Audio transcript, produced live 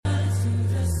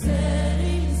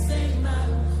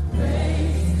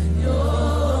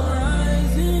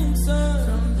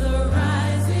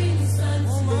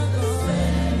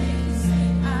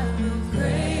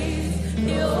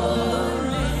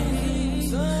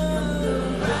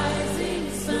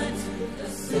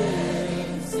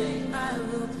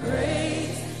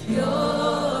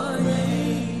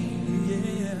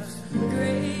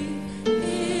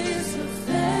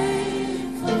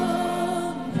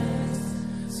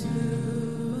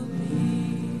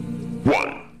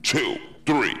2,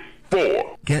 3,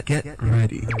 4. Get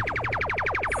ready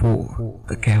for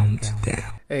the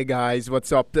countdown. Hey guys,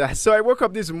 what's up? So I woke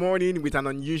up this morning with an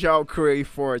unusual crave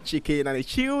for chicken and a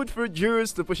chilled fruit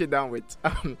juice to push it down with.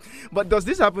 But does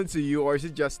this happen to you, or is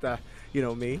it just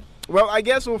me? Well, I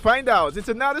guess we'll find out. It's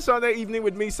another Sunday evening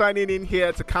with me signing in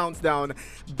here to count down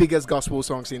biggest gospel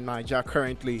songs in Nigeria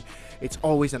currently. It's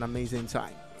always an amazing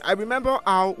time. I remember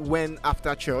how when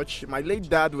after church, my late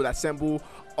dad would assemble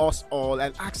us all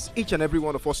and ask each and every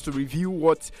one of us to review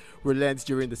what we learned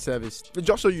during the service.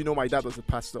 Just so you know, my dad was a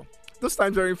pastor. Those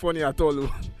times weren't funny at all.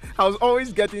 I was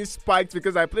always getting spiked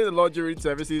because I played a lot during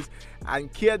services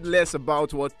and cared less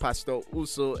about what Pastor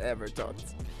Uso ever thought.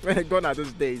 Gone are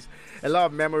those days. A lot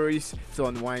of memories to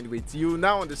unwind with. You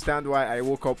now understand why I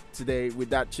woke up today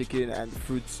with that chicken and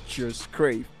fruit juice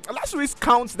crave. Last week's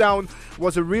countdown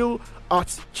was a real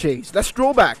hot chase. Let's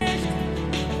scroll back.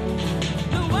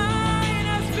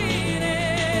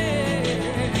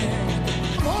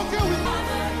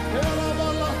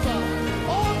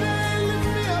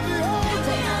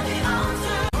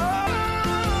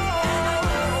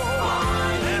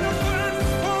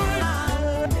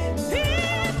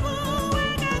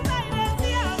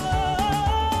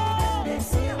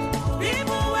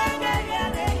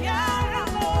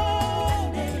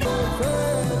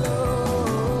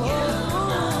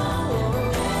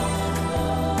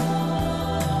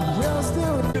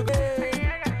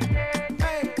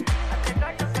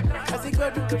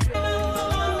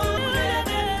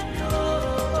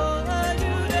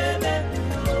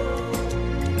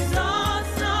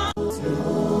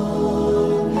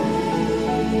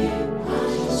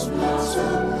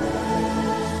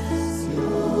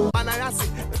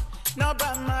 Not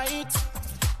by might,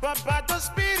 but by the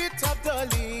Spirit of the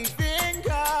living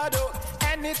God. Oh,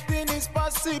 anything is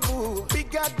possible,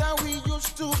 bigger than we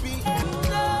used to be.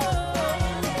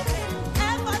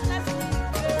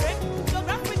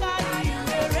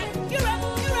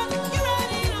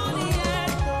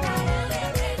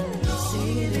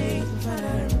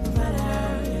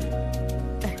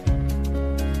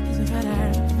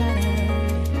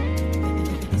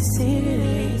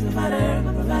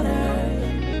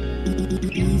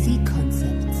 Easy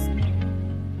concepts.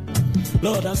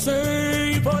 Lord, I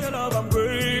say for your love I'm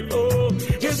grateful.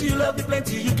 Yes, you love me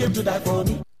plenty, you came to die for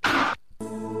me.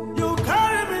 You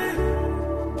carry me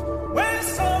when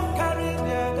some carry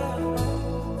their God.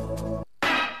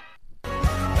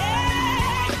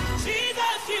 Hey,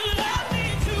 Jesus, you love me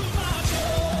too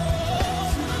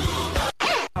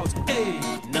much. Hey,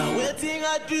 now what thing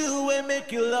I do will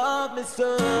make you love me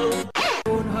so?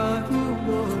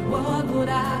 What would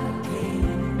I gain?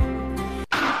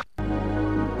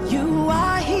 You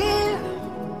are here,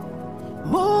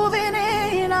 moving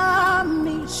in our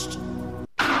midst.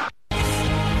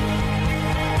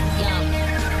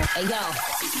 Hey yo,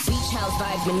 beach house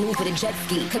vibes maneuver the jet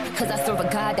ski. Cause I serve a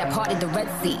God that parted the Red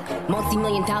Sea.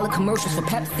 Multi-million-dollar commercials for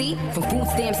Pepsi. From food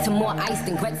stamps to more ice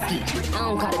than Gretzky. I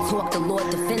don't gotta talk, the Lord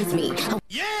defends me.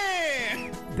 Yeah!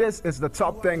 This is the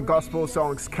Top 10 Gospel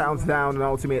Songs Countdown on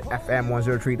Ultimate FM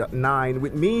 103.9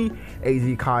 with me,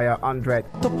 AZ Kaya Andret.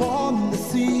 Upon the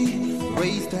sea,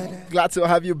 Glad to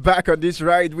have you back on this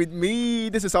ride with me.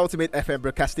 This is Ultimate FM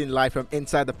broadcasting live from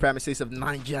inside the premises of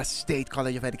Niger State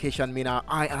College of Education, Mina.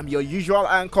 I am your usual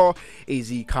anchor,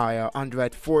 AZ Kaya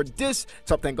Andret, for this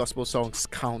Top 10 Gospel Songs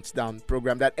Countdown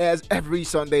program that airs every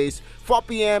Sundays, 4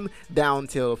 p.m. down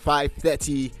till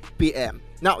 5:30 p.m.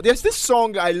 Now, there's this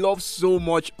song I love so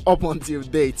much up until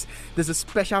date. There's a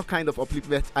special kind of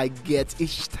upliftment I get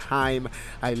each time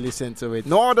I listen to it.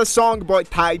 No other song but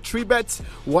Ty Tribet,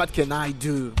 What Can I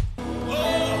Do?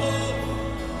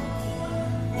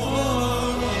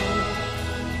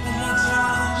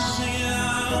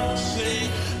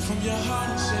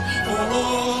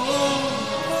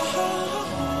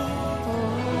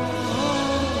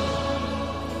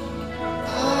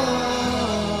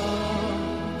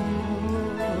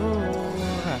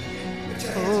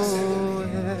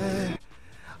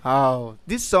 Oh,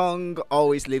 this song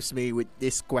always leaves me with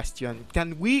this question.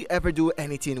 Can we ever do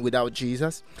anything without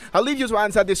Jesus? I'll leave you to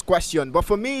answer this question, but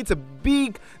for me, it's a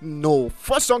big no.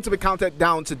 First song to be counted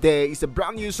down today is a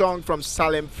brand new song from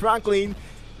Salem Franklin,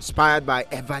 inspired by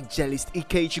evangelist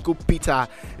Ikechukwu Peter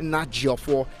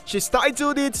Najiofo. She's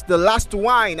titled it The Last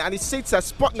Wine, and it sits at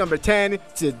spot number 10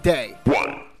 today.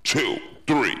 1, 2,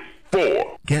 3,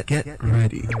 4. Get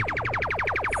ready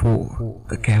for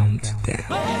the countdown.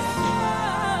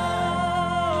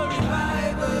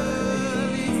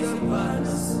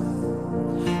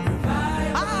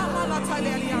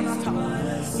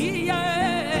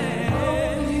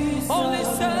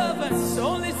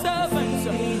 Only servants.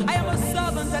 I am a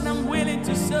servant heavens and I'm willing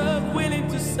to serve, willing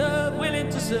to serve, willing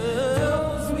to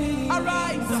serve.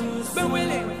 Arise, be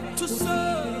willing to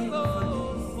serve.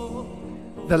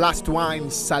 The Last Wine,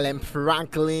 Salem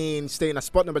Franklin, staying at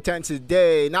spot number 10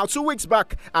 today. Now, 2 weeks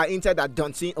back, I hinted that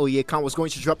Dunsin Oyekan was going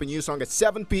to drop a new song at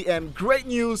 7 p.m. Great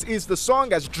news is the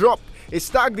song has dropped. It's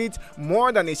tagged it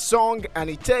More Than a Song, and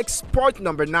it takes spot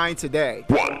number 9 today.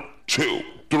 1, 2,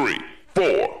 3,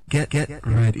 4. Get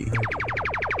ready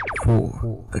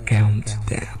for the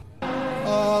countdown.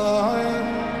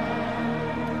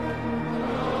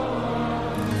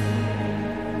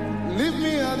 Leave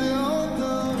me at the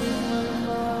altar.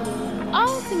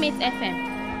 Ultimate FM.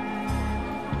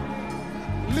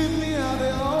 Leave me at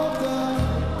the altar.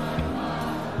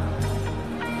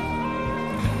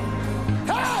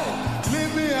 Hey!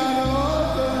 Leave me at the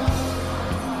altar.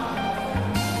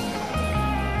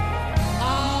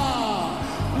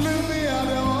 Leave me at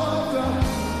the altar.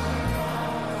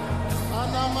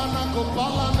 Anamana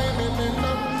kopala nene.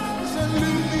 Say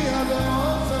leave me at the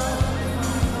altar.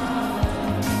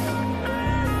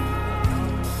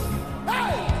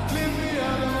 Hey! Leave me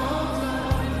at the altar.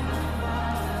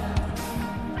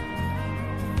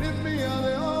 Leave me at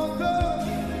the altar.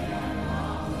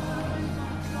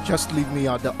 Just leave me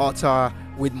at the altar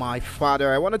with my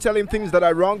father. I want to tell him things that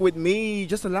are wrong with me.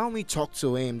 Just allow me talk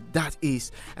to him. That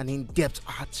is an in-depth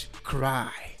heart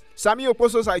cry. Sammy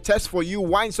Oposos, I test for you,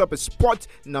 winds up a spot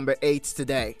number 8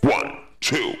 today. 1,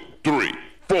 2, 3,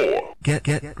 4. Get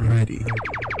ready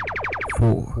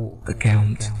for the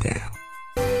countdown.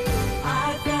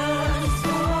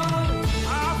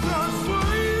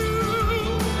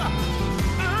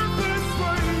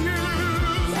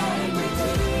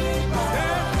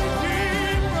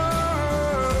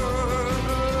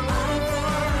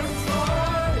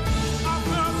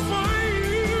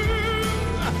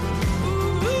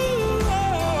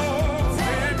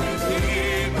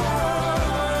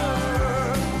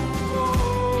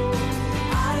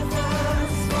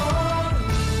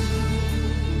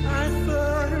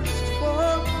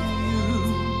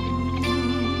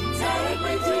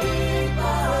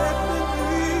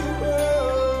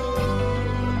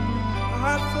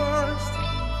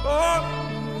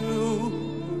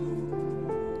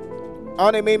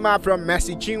 Onemema from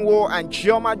Mercy Chinwo and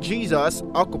Chioma Jesus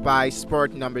occupies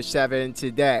spot number 7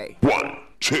 today. 1,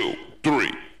 2,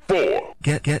 3, 4.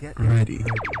 Get ready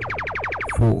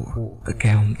for the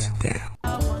countdown.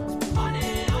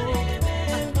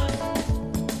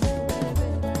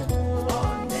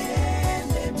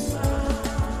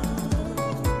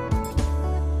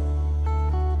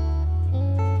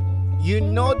 You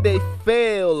Know They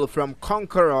Fail from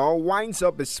Conqueror winds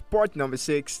up a spot number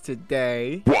 6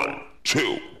 today. 1,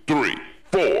 2, 3,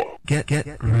 4. Get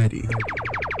ready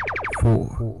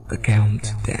for the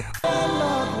countdown.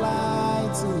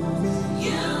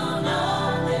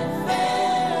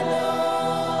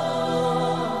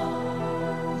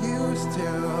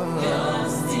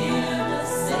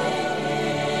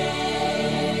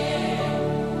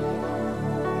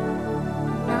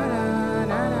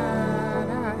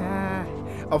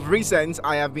 Of recent,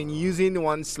 I have been using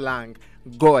one slang,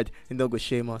 God, no go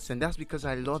shame us, and that's because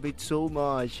I love it so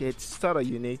much. It's sort of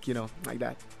unique, like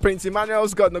that. Prince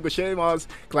Emmanuel's God, no go shame us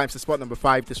climbs to spot number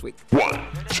 5 this week. 1,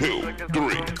 2,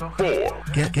 3, 4.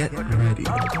 Get ready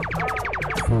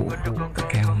for the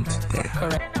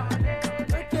countdown.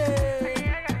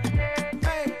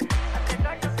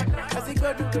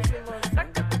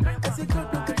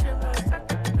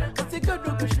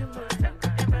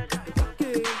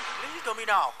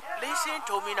 Listen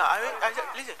to me now.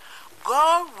 Listen.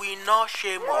 God will not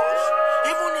shame us.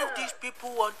 Even if these people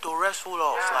want to wrestle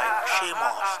us, like shame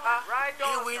us,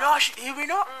 He will not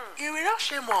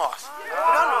shame us. You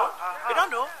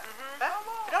don't know.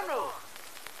 You don't know.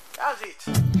 That's it.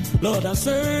 Lord, I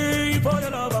say for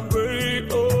your love I'm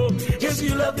grateful. Yes,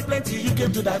 you love me plenty. You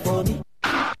came to die for me.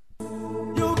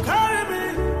 You carry me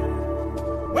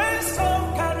when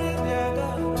some carry their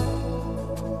God.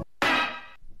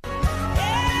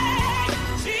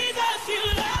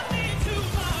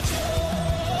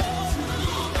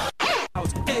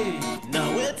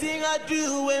 I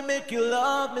do and make you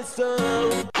love me so.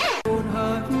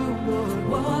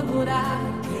 What would I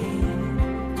gain?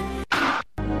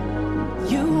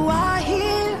 You are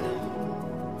here,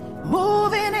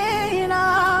 moving in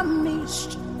our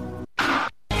midst.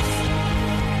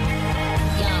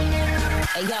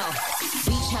 Hey yo,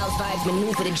 beach house vibes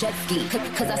maneuver the jet ski.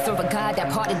 Cause I serve a God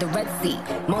that parted the Red Sea.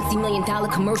 Multi-million-dollar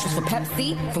commercials for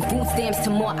Pepsi. From food stamps to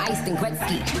more ice than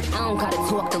Gretzky. I don't gotta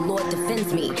talk, the Lord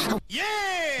defends me.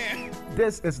 Yeah!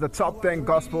 This is the top 10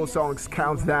 gospel songs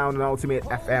countdown on Ultimate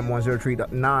FM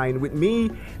 103.9 with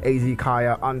me, AZ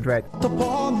Kaya 100.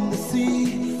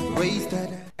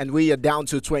 And we are down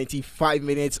to 25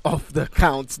 minutes of the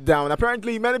countdown.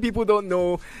 Apparently, many people don't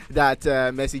know that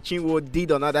Mercy Chinwo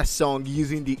did another song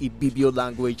using the Ibibio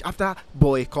language. After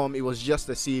Boy Come, it was just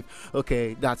as if,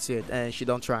 okay, that's it, and she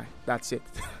don't try. That's it.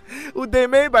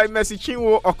 Udeme by Mercy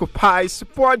Chinwo occupies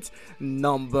spot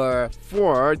number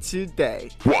 4 today.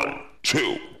 1,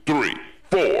 2, 3,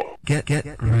 4. Get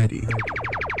ready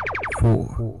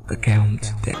for the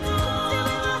countdown.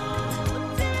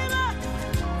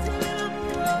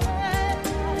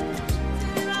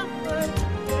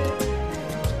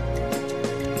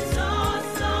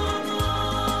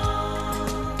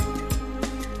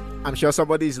 I'm sure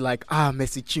somebody's like,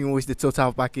 Mercy Chinwo is the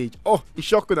total package. Oh, it's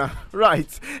Shokuna.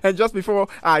 Right. And just before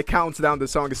I count down the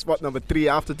song, it's spot number 3.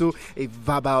 I have to do a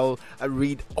verbal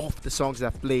read of the songs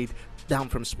I've played down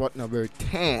from spot number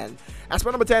 10. At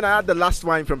spot number 10, I had The Last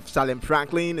Wine from Salem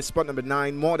Franklin. Spot number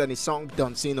 9, More Than a Song,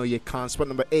 Don't See No You Can't. Spot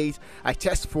number 8, I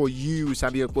Test For You,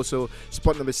 Sambi Okposo.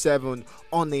 Spot number 7,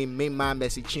 On a Mema,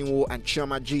 Mercy Chinwo and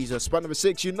Chioma Jesus. Spot number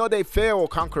 6, You Know They Fail,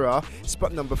 Conqueror.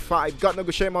 Spot number 5, God No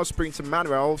Go Shemos, Prince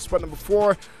Emmanuel. Spot number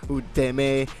 4,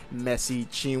 Udeme, Mercy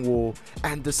Chinwo.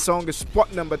 And the song is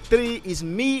spot number 3 is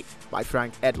Me by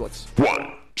Frank Edwards.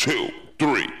 1, 2,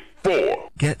 3, 4.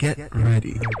 Get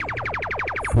ready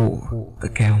for the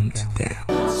countdown.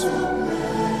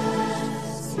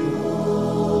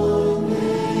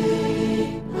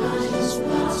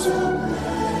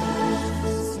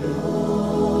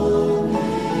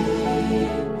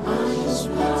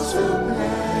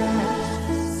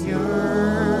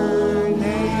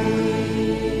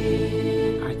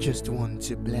 I just want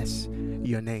to bless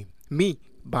your name. Me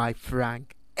by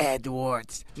Frank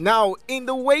Edwards. Now, in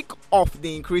the wake of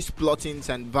the increased plottings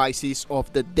and vices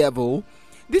of the devil,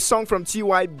 this song from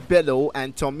T.Y. Bello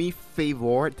and Tommy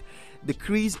Favored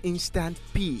decrees instant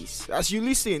peace. As you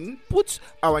listen, put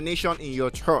our nation in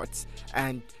your thoughts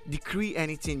and decree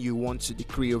anything you want to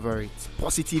decree over it.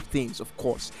 Positive things, of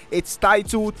course. It's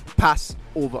titled Pass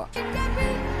Over. There's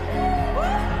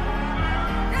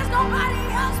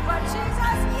nobody else but Jesus.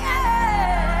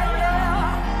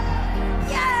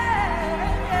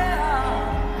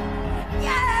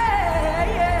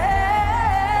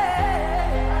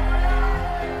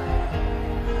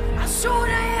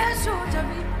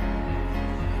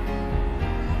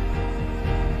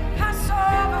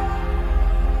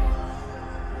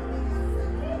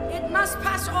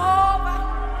 Pass over.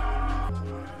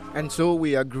 And so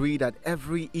we agree that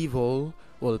every evil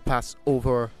will pass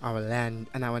over our land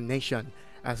and our nation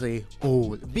as a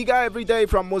whole. Bigger every day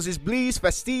from Moses Bliss,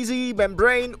 Festizi,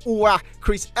 Membrane, Ua,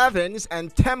 Chris Evans,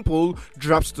 and Temple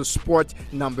drops to spot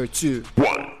number 2.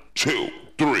 1, 2,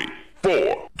 3,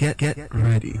 4. Get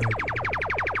ready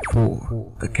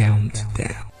for the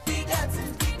countdown.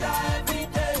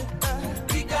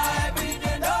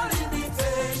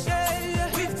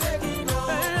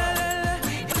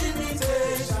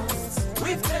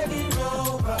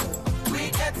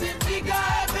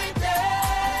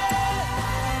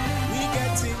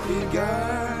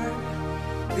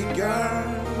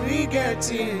 We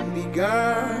getting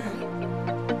bigger.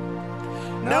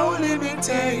 No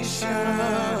limitations.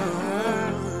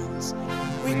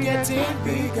 We getting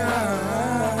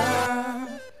bigger.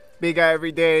 Bigger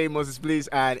every day, Moses Bliss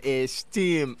and his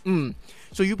team.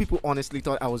 So you people honestly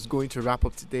thought I was going to wrap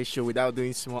up today's show without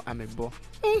doing small amebo.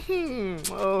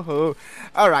 Oh.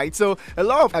 Alright, so a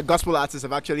lot of gospel artists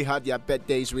have actually had their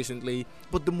birthdays recently,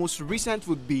 but the most recent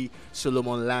would be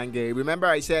Solomon Lange. Remember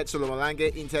I said Solomon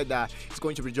Lange hinted that he's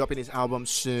going to be dropping his album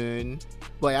soon,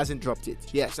 but he hasn't dropped it.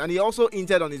 Yes, and he also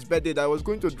hinted on his birthday that I was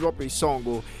going to drop a song,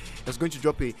 or he was going to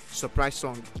drop a surprise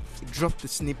song. He dropped the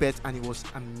snippet and it was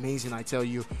amazing, I tell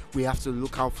you. We have to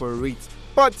look out for it.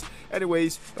 But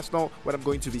anyways, that's not what I'm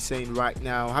going to be saying right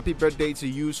now. Happy birthday to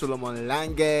you, Solomon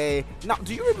Lange. Now,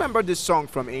 do you remember this song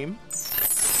from him?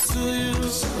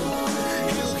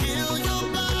 He'll heal your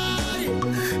mind.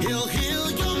 He'll heal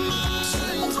your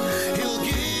mind. He'll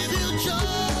give you joy.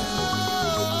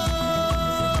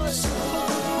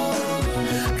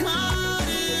 God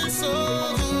is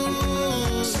so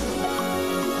good.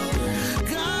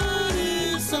 God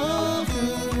is so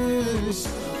good.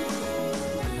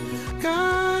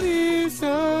 God is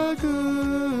so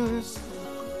good.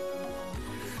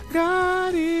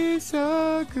 God is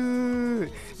so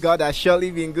good. God has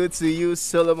surely been good to you,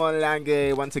 Solomon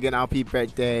Lange. Once again, happy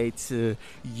birthday to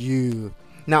you.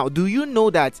 Now, do you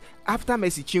know that after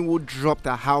Mercy Chinwo dropped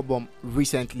her album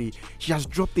recently, she has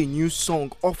dropped a new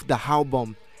song off the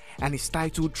album? and it's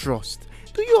titled Trust.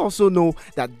 Do you also know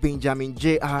that Benjamin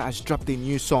JR has dropped a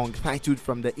new song titled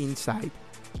From the Inside?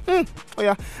 Oh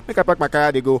yeah, make I pack my car,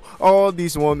 they go. All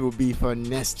this one will be for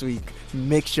next week.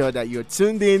 Make sure that you're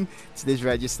tuned in to this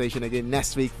registration again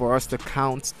next week for us to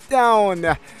count down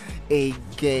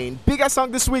again. Bigger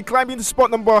song this week, climbing to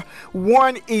spot number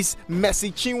 1 is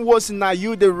Mercy Chinwo's Na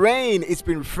You The Rain. It's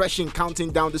been refreshing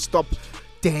counting down the top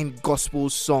 10 gospel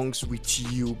songs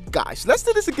with you guys. Let's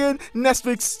do this again next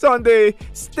week Sunday.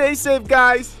 Stay safe,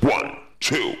 guys. 1,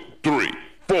 2, 3,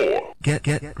 4.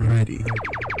 Get ready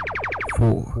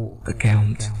for the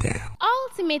countdown.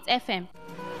 Ultimate FM.